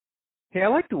Hey, I'd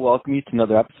like to welcome you to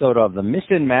another episode of the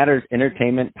Mission Matters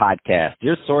Entertainment Podcast,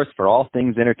 your source for all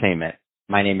things entertainment.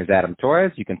 My name is Adam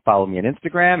Torres. You can follow me on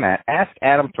Instagram at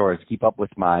AskAdamTorres. Keep up with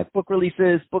my book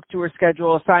releases, book tour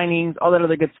schedule, signings, all that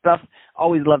other good stuff.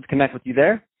 Always love to connect with you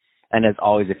there. And as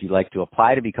always, if you'd like to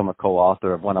apply to become a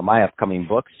co-author of one of my upcoming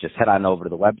books, just head on over to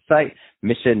the website,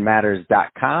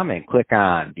 missionmatters.com, and click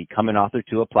on Become an Author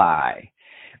to apply.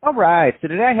 All right, so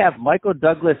today I have Michael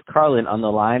Douglas Carlin on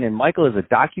the line, and Michael is a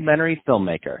documentary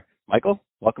filmmaker. Michael,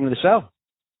 welcome to the show.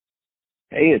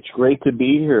 Hey, it's great to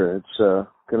be here. It's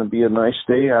going to be a nice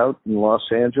day out in Los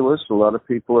Angeles. A lot of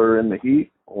people are in the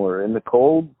heat or in the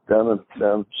cold down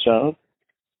south,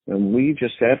 and we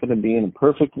just happen to be in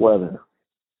perfect weather.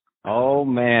 Oh,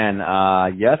 man.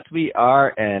 Yes, we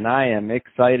are, and I am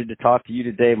excited to talk to you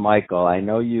today, Michael. I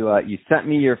know you sent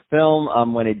me your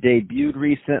film when it debuted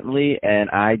recently,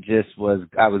 and I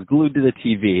was glued to the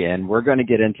TV, and we're going to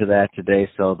get into that today.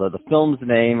 So the film's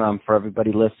name, for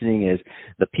everybody listening, is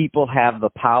The People Have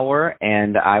the Power,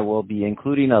 and I will be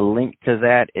including a link to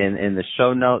that in the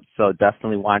show notes, so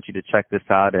definitely want you to check this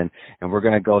out, and we're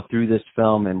going to go through this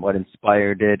film and what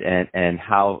inspired it and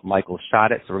how Michael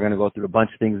shot it. So we're going to go through a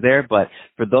bunch of things there. But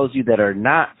for those of you that are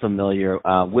not familiar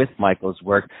with Michael's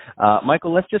work,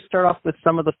 Michael, let's just start off with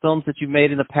some of the films that you've made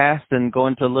in the past and go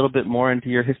into a little bit more into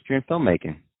your history in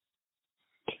filmmaking.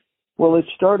 Well, it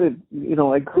started,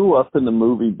 I grew up in the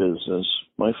movie business.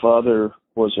 My father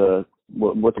was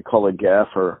what they call a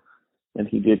gaffer, and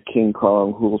he did King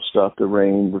Kong, Who'll Stop the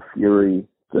Rain, The Fury,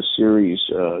 the series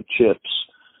Chips.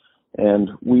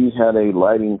 And we had a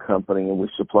lighting company, and we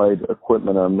supplied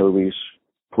equipment on movies.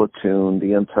 Platoon, The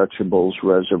Untouchables,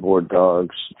 Reservoir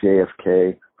Dogs,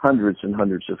 JFK, hundreds and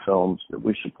hundreds of films that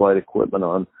we supplied equipment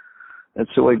on. And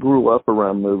so I grew up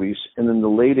around movies. And in the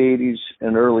late 80s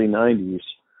and early 90s,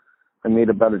 I made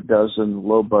about a dozen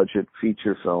low-budget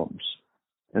feature films.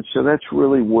 And so that's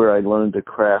really where I learned the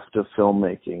craft of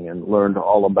filmmaking and learned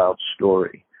all about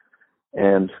story.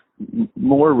 And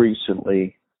more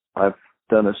recently, I've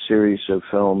done a series of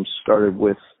films, started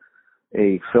with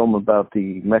a film about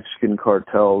the Mexican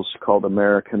cartels called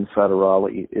American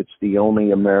Federale. It's the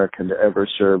only American to ever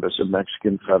serve as a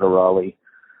Mexican Federale.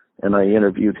 And I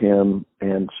interviewed him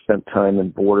and spent time in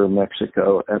border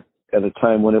Mexico at a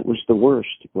time when it was the worst,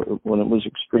 when it was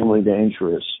extremely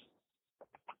dangerous.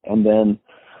 And then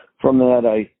from that,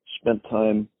 I spent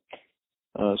time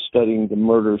studying the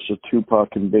murders of Tupac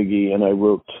and Biggie, and I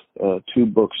wrote two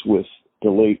books with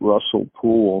the late Russell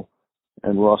Poole.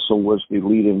 And Russell was the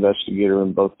lead investigator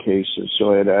in both cases,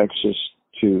 so I had access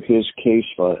to his case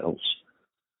files.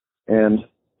 And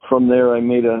from there, I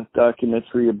made a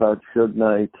documentary about Suge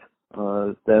Knight,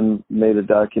 then made a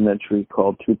documentary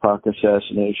called Tupac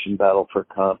Assassination, Battle for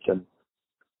Compton.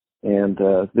 And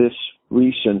this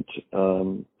recent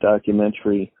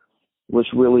documentary was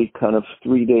really kind of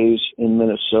 3 days in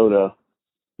Minnesota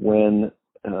when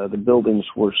the buildings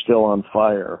were still on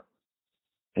fire.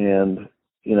 And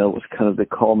it was kind of the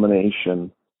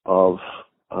culmination of,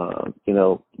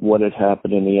 what had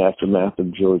happened in the aftermath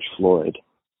of George Floyd.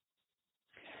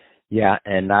 Yeah,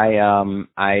 and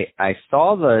I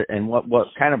saw what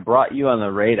kind of brought you on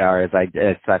the radar is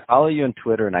I follow you on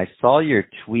Twitter, and I saw your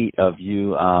tweet of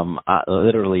you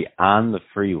literally on the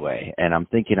freeway, and I'm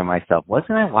thinking to myself,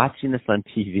 wasn't I watching this on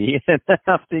TV? And then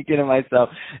I'm thinking to myself,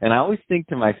 and I always think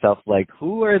to myself, like,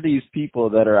 who are these people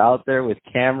that are out there with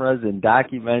cameras and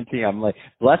documenting? I'm like,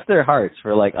 bless their hearts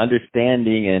for like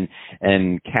understanding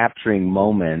and capturing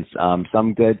moments,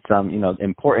 some good, some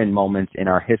important moments in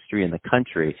our history in the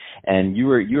country. And you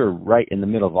were right in the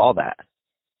middle of all that.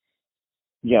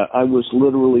 Yeah, I was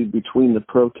literally between the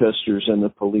protesters and the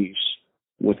police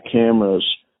with cameras,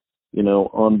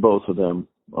 on both of them,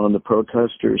 on the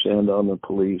protesters and on the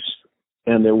police.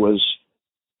 And there was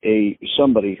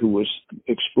somebody who was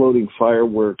exploding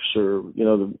fireworks, or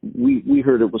we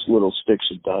heard it was little sticks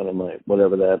of dynamite,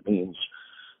 whatever that means.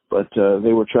 But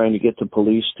they were trying to get the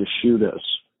police to shoot us.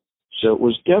 So it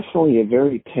was definitely a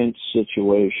very tense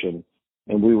situation.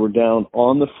 And we were down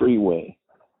on the freeway.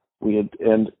 We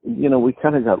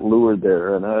kind of got lured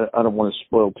there, and I don't want to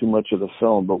spoil too much of the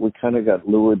film, but we kind of got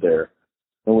lured there.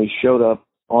 And we showed up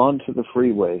onto the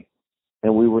freeway,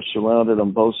 and we were surrounded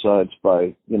on both sides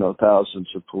by, thousands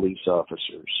of police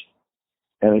officers.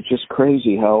 And it's just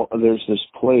crazy how there's this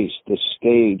place, this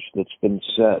stage that's been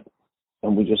set,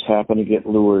 and we just happen to get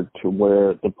lured to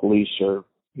where the police are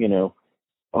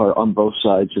on both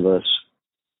sides of us.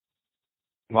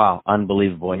 Wow,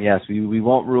 unbelievable. And yes, we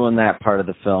won't ruin that part of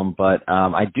the film, but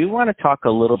I do want to talk a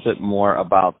little bit more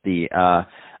about the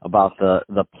about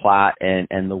the plot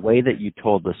and the way that you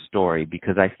told the story,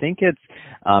 because I think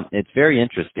it's very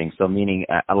interesting. So meaning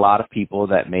a lot of people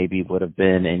that maybe would have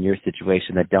been in your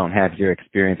situation that don't have your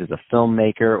experience as a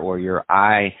filmmaker or your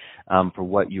eye for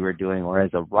what you were doing, or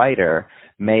as a writer,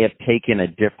 may have taken a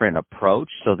different approach.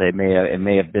 So it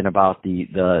may have been about the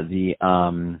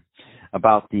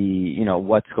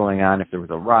what's going on, if there was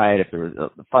a riot, if there was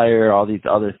a fire, all these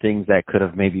other things that could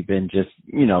have maybe been just,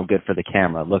 good for the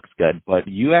camera, looks good. But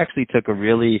you actually took a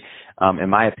really, in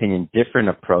my opinion, different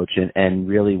approach and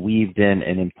really weaved in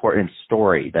an important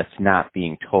story that's not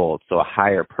being told. So a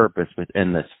higher purpose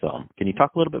within this film. Can you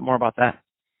talk a little bit more about that?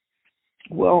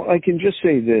 Well, I can just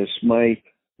say this.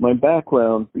 My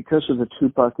background, because of the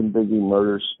Tupac and Biggie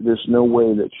murders, there's no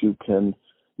way that you can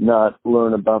not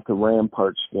learn about the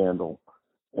Rampart scandal.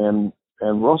 And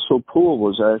Russell Poole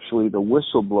was actually the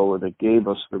whistleblower that gave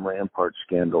us the Rampart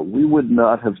scandal. We would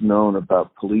not have known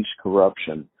about police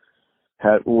corruption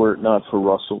were it not for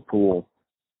Russell Poole.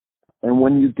 And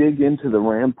when you dig into the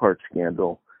Rampart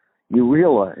scandal, you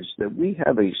realize that we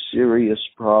have a serious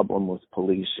problem with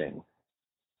policing.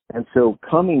 And so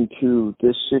coming to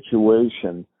this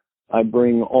situation, I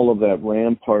bring all of that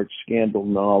Rampart scandal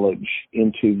knowledge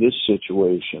into this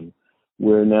situation,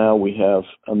 where now we have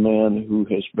a man who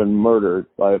has been murdered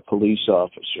by a police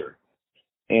officer.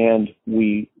 And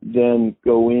we then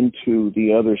go into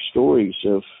the other stories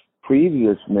of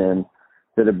previous men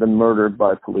that have been murdered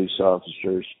by police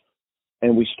officers,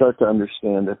 and we start to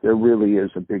understand that there really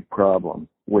is a big problem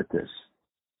with this.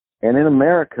 And in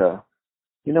America,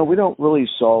 we don't really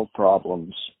solve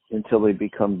problems until they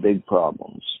become big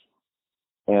problems.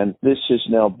 And this has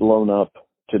now blown up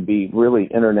to be really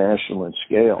international in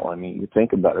scale. I mean, you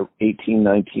think about it, 18,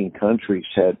 19 countries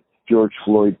had George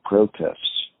Floyd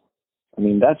protests. I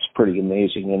mean, that's pretty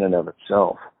amazing in and of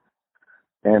itself.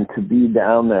 And to be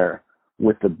down there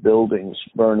with the buildings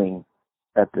burning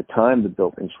at the time the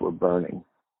buildings were burning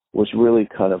was really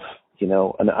kind of,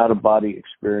 an out-of-body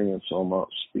experience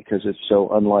almost, because it's so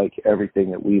unlike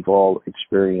everything that we've all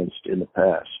experienced in the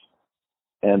past.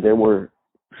 And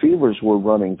fevers were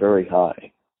running very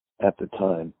high at the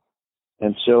time.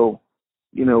 And so,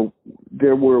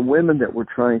 there were women that were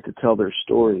trying to tell their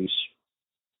stories,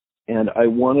 and I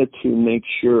wanted to make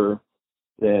sure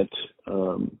that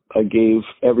I gave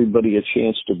everybody a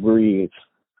chance to breathe.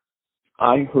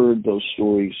 I heard those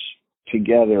stories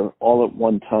together all at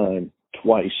one time,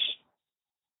 twice.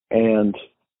 And,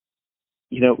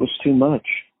 it was too much.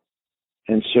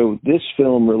 And so this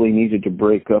film really needed to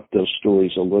break up those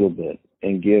stories a little bit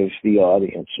and give the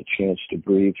audience a chance to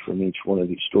breathe from each one of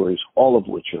these stories, all of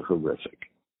which are horrific.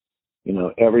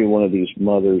 Every one of these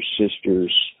mothers,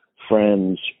 sisters,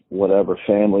 friends, whatever,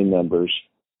 family members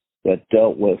that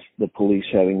dealt with the police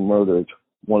having murdered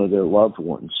one of their loved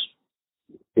ones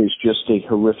is just a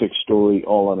horrific story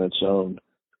all on its own.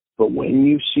 But when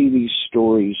you see these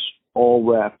stories all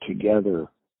wrapped together,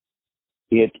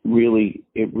 it really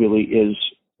is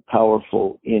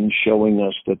powerful in showing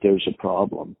us that there's a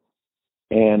problem.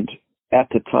 And at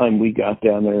the time we got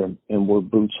down there and were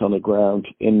boots on the ground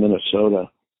in Minnesota,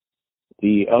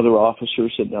 the other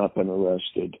officers had not been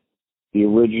arrested. The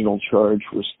original charge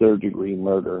was third-degree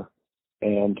murder.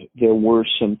 And there were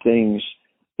some things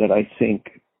that I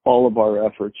think all of our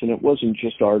efforts, and it wasn't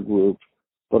just our group,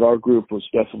 but our group was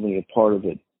definitely a part of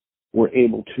it, were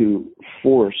able to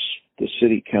force the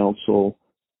city council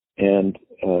and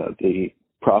the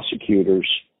prosecutors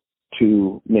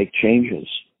to make changes.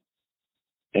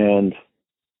 And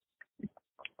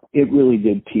it really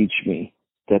did teach me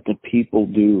that the people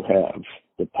do have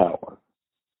the power.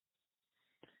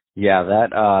 Yeah,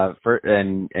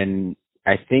 and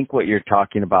I think what you're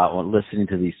talking about when listening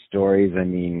to these stories, I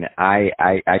mean, I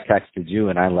texted you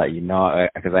and I let you know,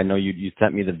 because I know you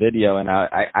sent me the video, and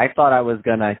I thought I was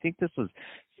I think this was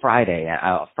Friday,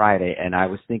 and I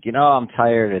was thinking, I'm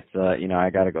tired. It's I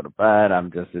got to go to bed.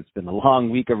 It's been a long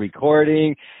week of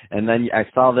recording, and then I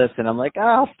saw this, and I'm like,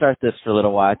 I'll start this for a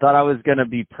little while. I thought I was going to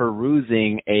be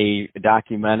perusing a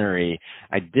documentary.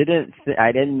 I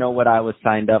didn't know what I was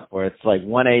signed up for. It's like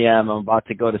 1 a.m. I'm about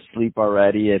to go to sleep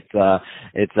already.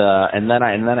 And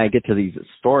then I get to these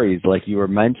stories like you were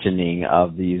mentioning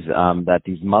of these that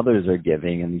these mothers are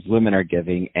giving and these women are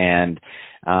giving, and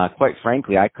quite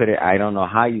frankly, I don't know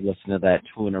how you listen to that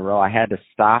 2 in a row. I had to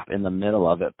stop in the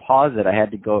middle of it, pause it. I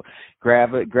had to go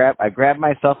I grabbed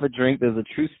myself a drink. There's a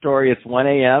true story. It's 1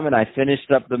 a.m. and I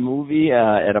finished up the movie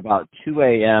at about 2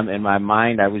 a.m. In my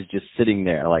mind, I was just sitting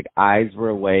there, like eyes were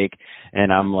awake,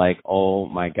 and I'm like, oh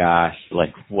my gosh,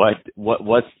 like what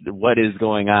is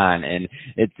going on? And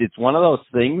it's one of those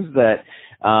things that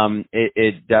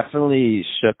it definitely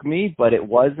shook me, but it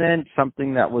wasn't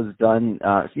something that was done,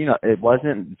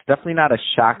 it's definitely not a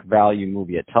shock value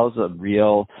movie. It tells a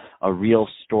real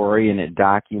story, and it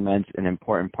documents an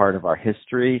important part of our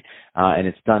history, and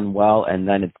it's done well, and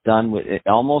then it's done with it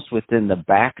almost within the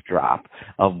backdrop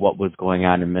of what was going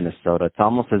on in Minnesota. It's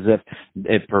almost as if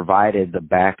it provided the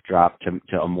backdrop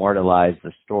to immortalize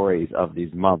the stories of these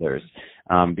mothers.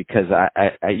 Because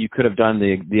you could have done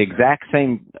the exact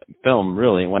same film,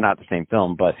 really. Well, not the same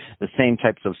film, but the same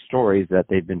types of stories that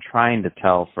they've been trying to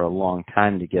tell for a long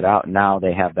time to get out. Now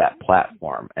they have that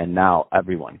platform, and now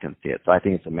everyone can see it. So I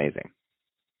think it's amazing.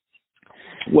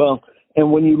 Well,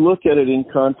 and when you look at it in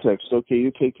context, okay,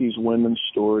 you take these women's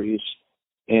stories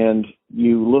and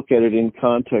you look at it in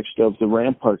context of the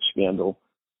Rampart scandal,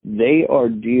 they are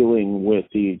dealing with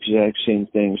the exact same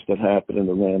things that happened in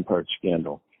the Rampart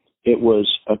scandal. It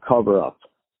was a cover-up.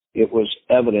 It was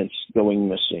evidence going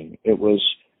missing. It was,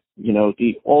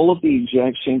 all of the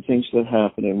exact same things that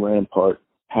happened in Rampart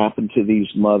happened to these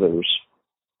mothers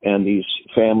and these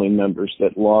family members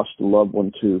that lost a loved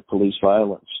one to police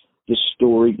violence. The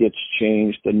story gets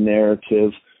changed, the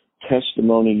narrative,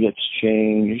 testimony gets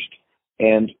changed,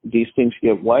 and these things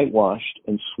get whitewashed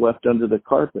and swept under the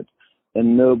carpet,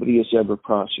 and nobody is ever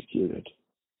prosecuted.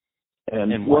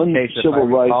 And in one case, civil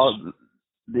rights...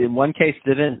 In one case,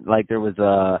 there was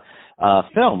a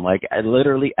film, I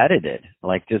literally edited,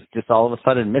 just all of a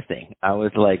sudden missing. I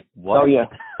was like, what? Oh, yeah.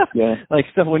 Yeah.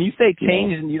 So when you say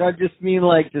change, and you don't just mean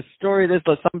the story,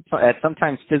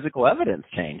 sometimes physical evidence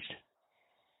changed.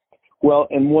 Well,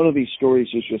 and one of these stories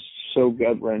is just so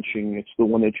gut-wrenching. It's the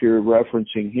one that you're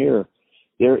referencing here.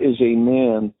 There is a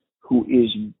man who is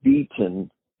beaten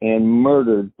and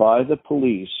murdered by the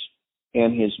police,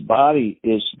 and his body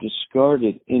is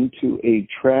discarded into a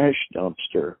trash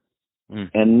dumpster,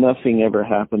 and nothing ever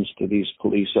happens to these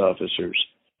police officers.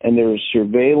 And there is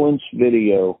surveillance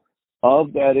video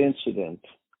of that incident,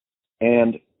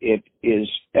 and it is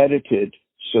edited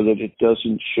so that it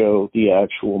doesn't show the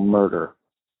actual murder.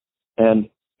 And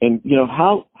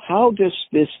how does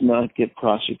this not get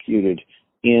prosecuted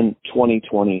in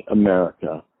 2020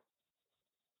 America?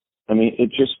 I mean,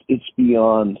 it's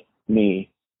beyond me.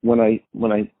 When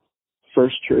I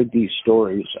first heard these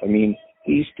stories, I mean,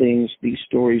 these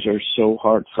stories are so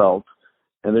heartfelt,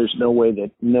 and there's no way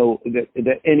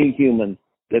that any human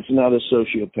that's not a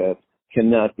sociopath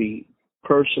cannot be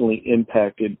personally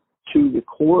impacted to the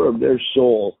core of their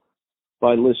soul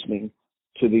by listening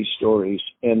to these stories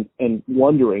and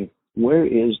wondering, where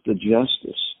is the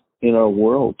justice in our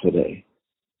world today?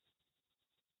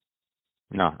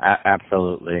 No,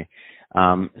 absolutely.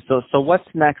 So what's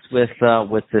next with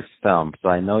this film? So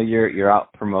I know you're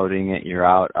out promoting it, you're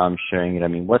out sharing it. I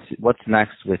mean, what's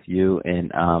next with you in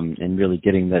really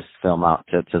getting this film out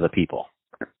to the people?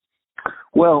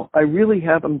 Well, I really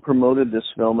haven't promoted this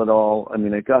film at all. I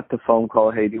mean, I got the phone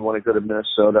call, hey, do you want to go to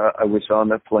Minnesota? I was on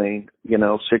the plane, 6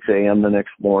 a.m. the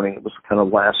next morning. It was kind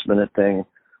of last minute thing.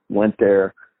 Went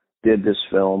there, did this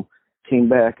film, came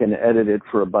back and edited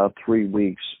for about 3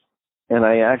 weeks. And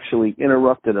I actually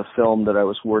interrupted a film that I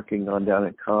was working on down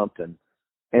in Compton.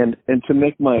 And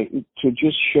to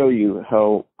just show you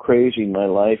how crazy my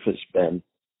life has been,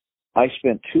 I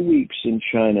spent 2 weeks in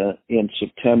China in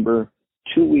September,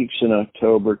 2 weeks in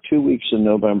October, 2 weeks in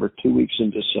November, 2 weeks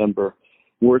in December,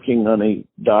 working on a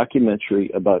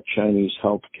documentary about Chinese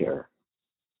healthcare.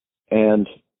 And,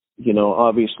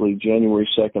 obviously January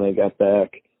 2nd I got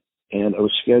back, and I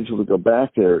was scheduled to go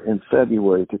back there in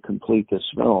February to complete this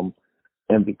film.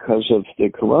 And because of the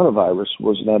coronavirus,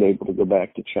 was not able to go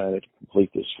back to China to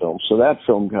complete this film. So that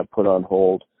film got put on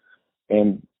hold,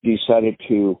 and decided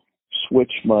to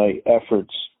switch my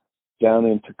efforts down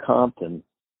into Compton.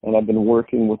 And I've been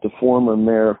working with the former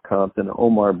mayor of Compton,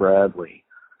 Omar Bradley,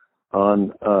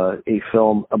 on a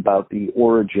film about the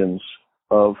origins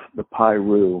of the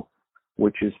Piru,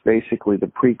 which is basically the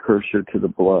precursor to the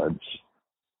Bloods.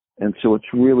 And so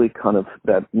it's really kind of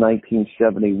that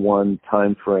 1971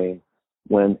 time frame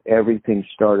when everything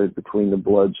started between the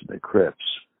Bloods and the Crips.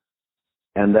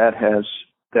 And that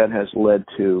has led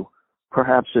to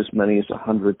perhaps as many as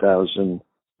 100,000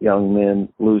 young men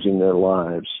losing their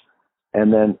lives.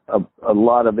 And then a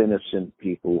lot of innocent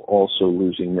people also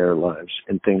losing their lives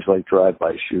in things like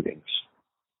drive-by shootings.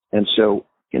 And so,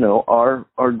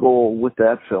 our goal with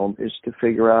that film is to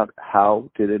figure out, how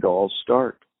did it all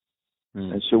start?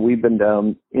 And so we've been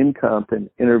down in Compton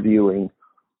interviewing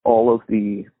all of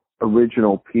the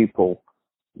original people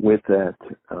with that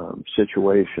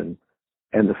situation.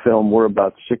 And the film, we're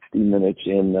about 60 minutes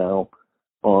in now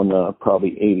on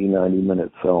probably 80,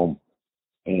 90-minute film.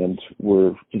 and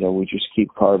we just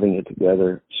keep carving it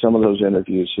together. Some of those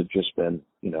interviews have just been,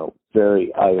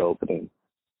 very eye-opening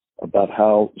about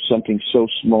how something so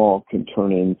small can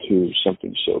turn into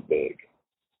something so big.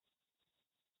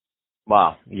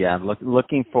 Wow. Yeah.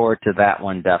 Looking forward to that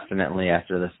one definitely.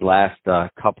 After this last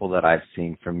couple that I've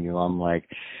seen from you, I'm like,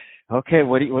 okay,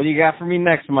 what do you got for me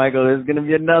next, Michael? There's going to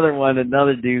be another one,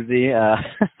 another doozy.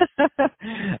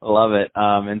 Love it.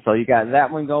 And so you got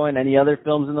that one going. Any other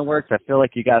films in the works? I feel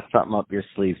like you got something up your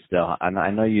sleeve still. I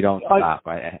know you don't stop.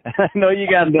 I know you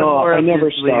got some more. No, I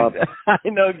never stop. I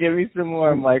know. Give me some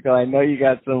more, Michael. I know you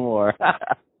got some more.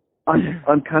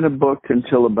 I'm kind of booked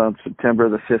until about September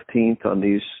the 15th on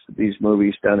these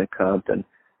movies down in Compton.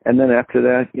 And then after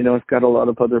that, I've got a lot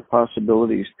of other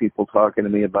possibilities, people talking to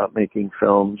me about making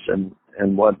films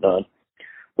and whatnot.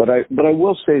 But I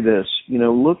will say this,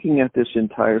 looking at this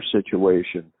entire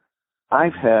situation,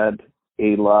 I've had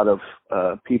a lot of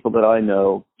people that I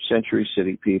know, Century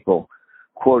City people,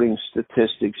 quoting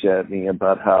statistics at me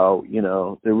about how,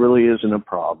 there really isn't a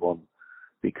problem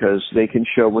because they can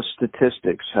show with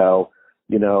statistics how,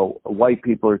 white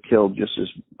people are killed just as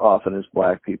often as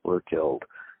black people are killed.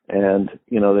 And,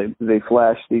 they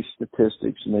flash these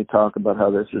statistics and they talk about how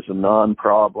this is a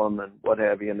non-problem and what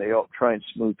have you, and they all try and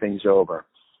smooth things over.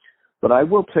 But I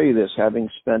will tell you this, having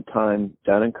spent time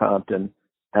down in Compton,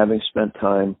 having spent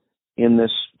time in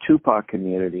this Tupac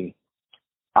community,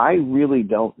 I really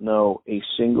don't know a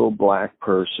single black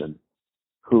person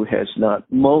who has not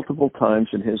multiple times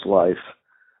in his life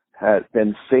had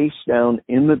been face down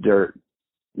in the dirt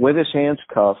with his hands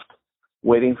cuffed,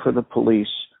 waiting for the police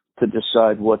to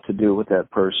decide what to do with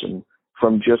that person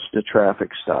from just a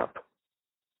traffic stop.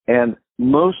 And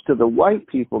most of the white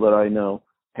people that I know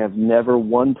have never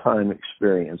one time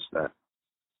experienced that.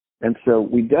 And so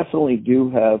we definitely do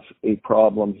have a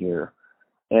problem here.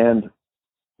 And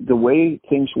the way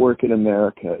things work in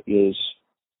America is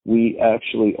we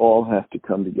actually all have to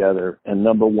come together and,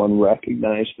 number one,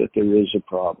 recognize that there is a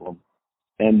problem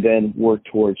and then work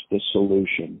towards the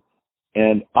solution.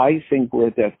 And I think we're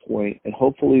at that point, and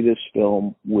hopefully this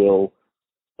film will,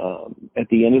 at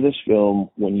the end of this film,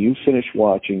 when you finish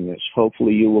watching this,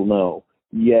 hopefully you will know,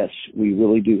 yes, we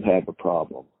really do have a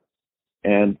problem.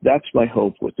 And that's my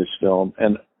hope with this film.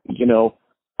 And,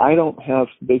 I don't have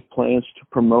big plans to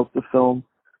promote the film,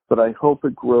 but I hope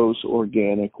it grows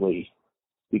organically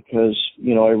because,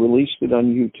 I released it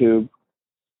on YouTube.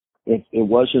 It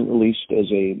wasn't released as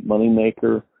a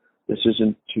moneymaker. This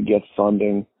isn't to get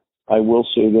funding. I will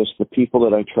say this, the people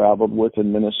that I traveled with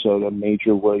in Minnesota,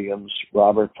 Major Williams,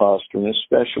 Robert Foster, and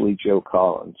especially Joe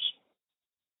Collins,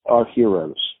 are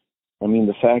heroes. I mean,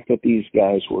 the fact that these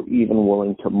guys were even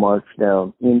willing to march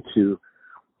down into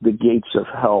the gates of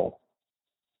hell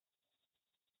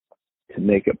to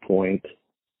make a point.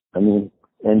 I mean,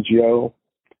 and Joe,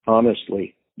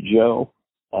 honestly,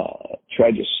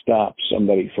 tried to stop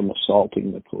somebody from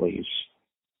assaulting the police.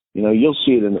 You'll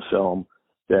see it in the film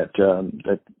that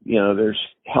there's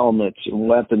helmets and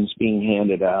weapons being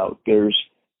handed out. There's,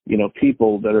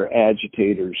 people that are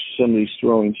agitators. Somebody's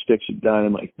throwing sticks of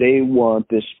dynamite. They want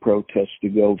this protest to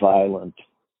go violent.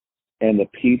 And the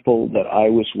people that I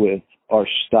was with are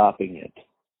stopping it.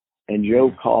 And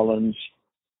Joe Collins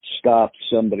stopped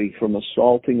somebody from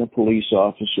assaulting a police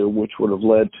officer, which would have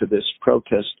led to this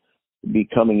protest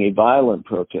becoming a violent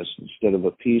protest instead of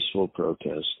a peaceful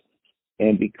protest.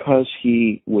 And because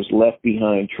he was left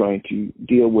behind trying to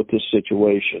deal with this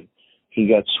situation, he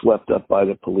got swept up by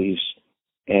the police.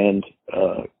 And,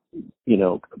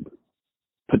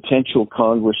 potential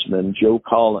Congressman Joe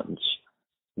Collins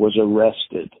was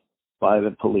arrested by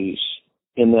the police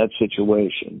in that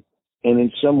situation. And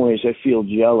in some ways, I feel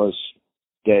jealous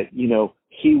that,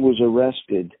 he was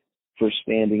arrested for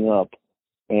standing up.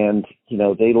 And,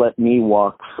 they let me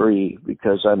walk free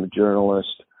because I'm a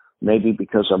journalist. Maybe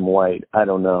because I'm white, I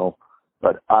don't know,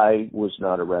 but I was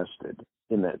not arrested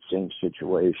in that same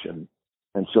situation.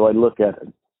 And so I look at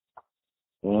it,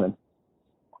 and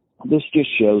this just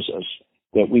shows us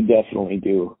that we definitely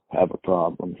do have a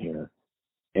problem here.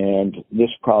 And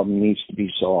this problem needs to be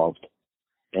solved.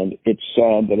 And it's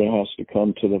sad that it has to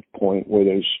come to the point where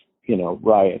there's,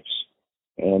 riots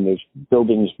and there's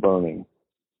buildings burning.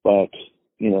 But,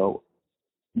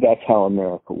 that's how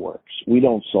America works. We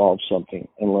don't solve something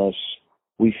unless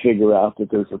we figure out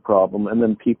that there's a problem, and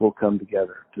then people come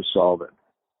together to solve it.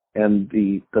 And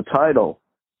the title,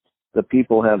 The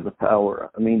People Have the Power.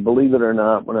 I mean, believe it or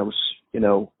not, when I was,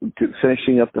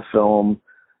 finishing up the film,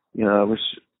 I was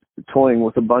toying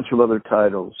with a bunch of other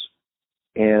titles,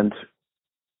 and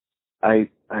I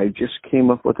just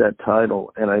came up with that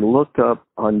title, and I looked up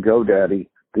on GoDaddy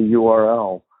the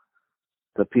URL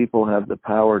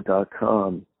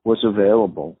thepeoplehavethepower.com was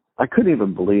available. I couldn't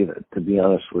even believe it, to be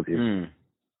honest with you.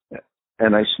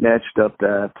 And I snatched up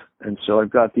that, and so I've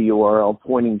got the URL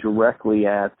pointing directly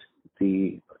at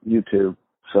the YouTube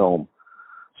film.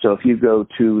 So if you go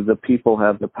to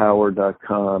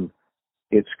thepeoplehavethepower.com,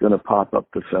 it's going to pop up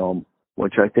the film,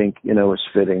 which I think, is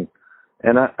fitting.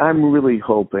 And I'm really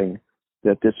hoping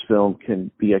that this film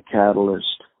can be a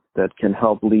catalyst that can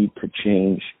help lead to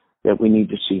change that we need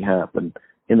to see happen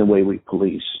in the way we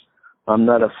police. I'm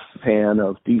not a fan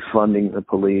of defunding the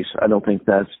police. I don't think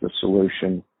that's the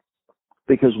solution,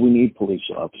 because we need police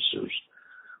officers.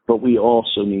 But we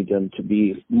also need them to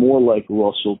be more like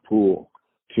Russell Poole,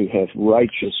 to have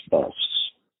righteous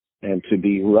busts and to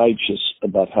be righteous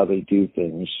about how they do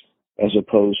things, as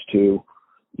opposed to,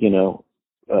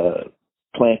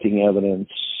 planting evidence,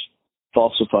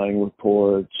 falsifying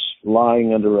reports,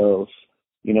 lying under oath.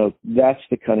 That's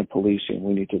the kind of policing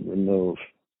we need to remove.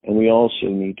 And we also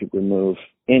need to remove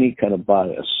any kind of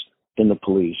bias in the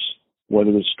police,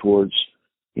 whether it's towards,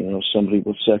 somebody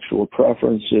with sexual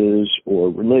preferences or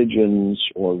religions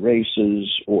or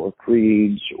races or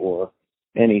creeds or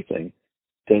anything.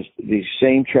 The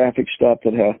same traffic stop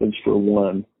that happens for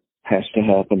one has to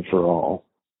happen for all.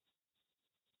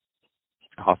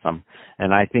 Awesome.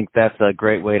 And I think that's a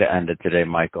great way to end it today,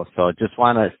 Michael. So I just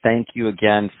want to thank you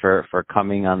again for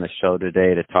coming on the show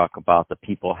today to talk about The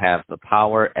People Have the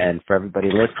Power. And for everybody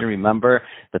listening, remember,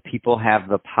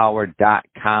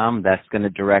 thepeoplehavethepower.com. That's going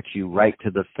to direct you right to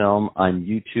the film on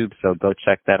YouTube. So go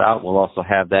check that out. We'll also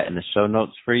have that in the show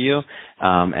notes for you.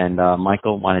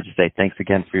 Michael, wanted to say thanks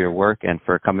again for your work and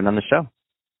for coming on the show.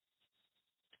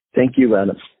 Thank you,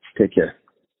 Adam. Take care.